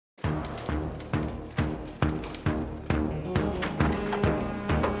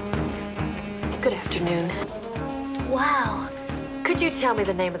afternoon. Wow. Could you tell me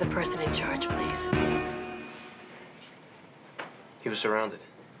the name of the person in charge, please? He was surrounded,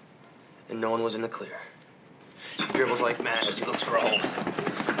 and no one was in the clear. He dribbles like mad as he looks for a hole.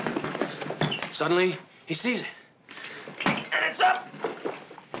 Suddenly, he sees it. And it's up!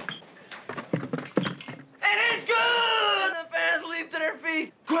 And it's good! The fans leap to their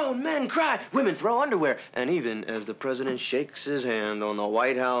feet. Grown men cry. Women throw underwear. And even as the president shakes his hand on the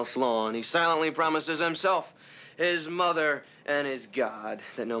White House lawn, he silently promises himself, his mother, and his God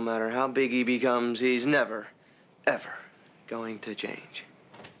that no matter how big he becomes, he's never, ever going to change.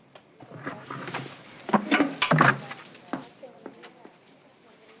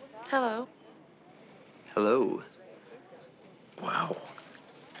 Hello. Hello. Wow.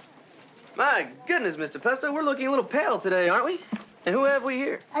 My goodness, Mr. Pesto, we're looking a little pale today, aren't we? And who have we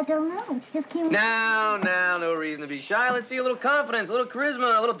here? I don't know. Just came. Now, no reason to be shy. Let's see a little confidence, a little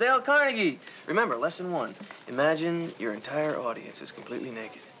charisma, a little Dale Carnegie. Remember, lesson 1. Imagine your entire audience is completely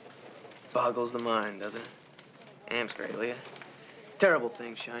naked. Boggles the mind, doesn't it? Damn straight, will you? Terrible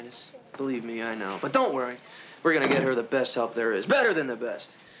thing, shyness. Believe me, I know. But don't worry. We're gonna get her the best help there is. Better than the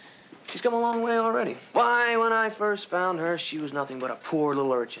best. She's come a long way already. Why, when I first found her, she was nothing but a poor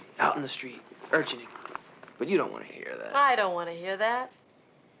little urchin out in the street, urchining. But you don't want to hear that. I don't want to hear that.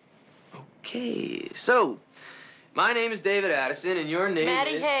 Okay, so, my name is David Addison, and your name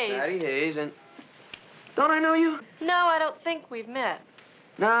Maddie is... Hayes. Maddie Hayes, and... Don't I know you? No, I don't think we've met.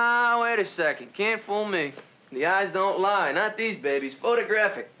 Nah, wait a second. Can't fool me. The eyes don't lie. Not these babies.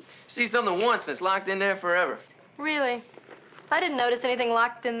 Photographic. See something once and it's locked in there forever. Really? I didn't notice anything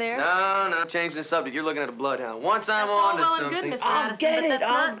locked in there. No, change the subject. You're looking at a bloodhound. Once I'm on to something... That's all well and good, Mr. I'll Addison, get but it. that's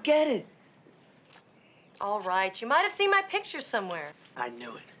I'll not... get it. All right, you might have seen my picture somewhere. I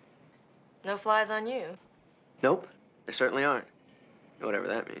knew it. No flies on you. Nope, there certainly aren't. Whatever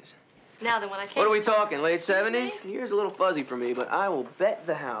that means. Now then, when I came... What are we talking, late Excuse 70s? me? Year's a little fuzzy for me, but I will bet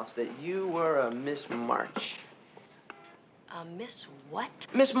the house that you were a Miss March. Miss what?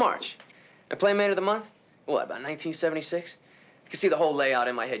 Miss March. A Playmate of the Month? What, about 1976? I can see the whole layout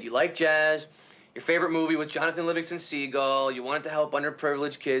in my head. You like jazz, your favorite movie with Jonathan Livingston Seagull, you wanted to help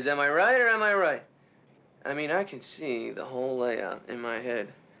underprivileged kids. Am I right or am I right? I mean, I can see the whole layout in my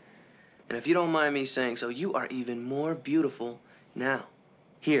head. And if you don't mind me saying so, you are even more beautiful now,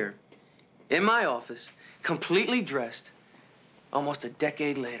 here, in my office, completely dressed, almost a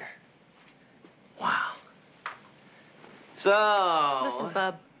decade later. Wow. So... Listen,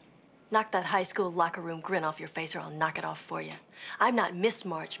 bub. Knock that high school locker room grin off your face or I'll knock it off for you. I'm not Miss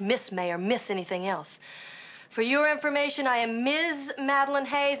March, Miss May, or Miss anything else. For your information, I am Ms. Madeline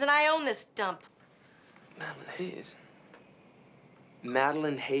Hayes, and I own this dump. Madeline Hayes?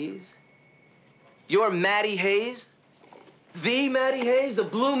 Madeline Hayes? You're Maddie Hayes? The Maddie Hayes? The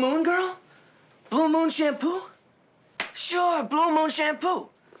Blue Moon girl? Blue Moon shampoo? Sure, Blue Moon shampoo.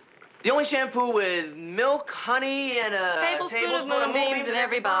 The only shampoo with milk, honey, and a tablespoon of moonbeams in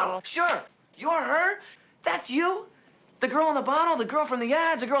every bottle. Sure. You're her? That's you? The girl in the bottle? The girl from the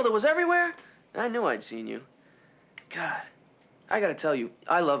ads? The girl that was everywhere? I knew I'd seen you. God, I gotta tell you,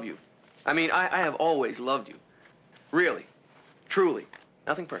 I love you. I mean, I have always loved you. Really. Truly.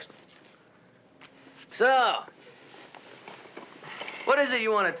 Nothing personal. So, what is it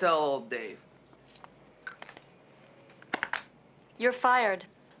you want to tell old Dave? You're fired.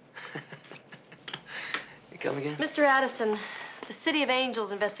 You come again? Mr. Addison, the City of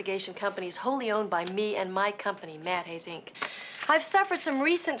Angels investigation company is wholly owned by me and my company, Matt Hayes, Inc. I've suffered some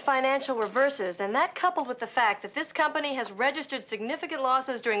recent financial reverses, and that coupled with the fact that this company has registered significant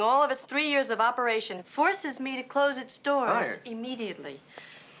losses during all of its 3 years of operation forces me to close its doors Fired. immediately.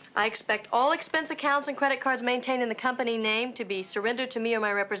 I expect all expense accounts and credit cards maintained in the company name to be surrendered to me or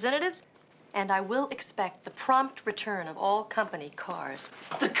my representatives, and I will expect the prompt return of all company cars.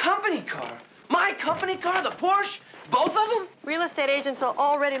 The company car? My company car? The Porsche? Both of them? Real estate agents are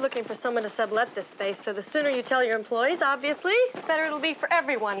already looking for someone to sublet this space, so the sooner you tell your employees, obviously, the better it'll be for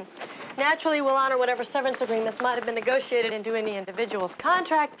everyone. Naturally, we'll honor whatever severance agreements might have been negotiated into any individual's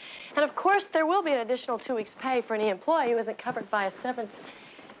contract, and of course, there will be an additional 2 weeks' pay for any employee who isn't covered by a severance.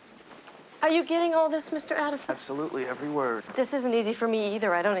 Are you getting all this, Mr. Addison? Absolutely, every word. This isn't easy for me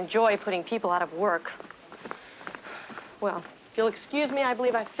either. I don't enjoy putting people out of work. Well, if you'll excuse me, I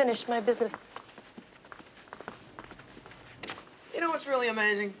believe I've finished my business. You know what's really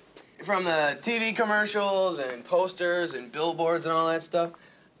amazing? From the TV commercials and posters and billboards and all that stuff,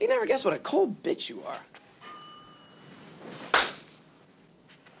 you never guess what a cold bitch you are.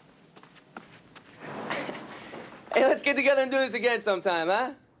 Hey, let's get together and do this again sometime,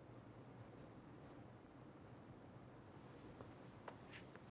 huh?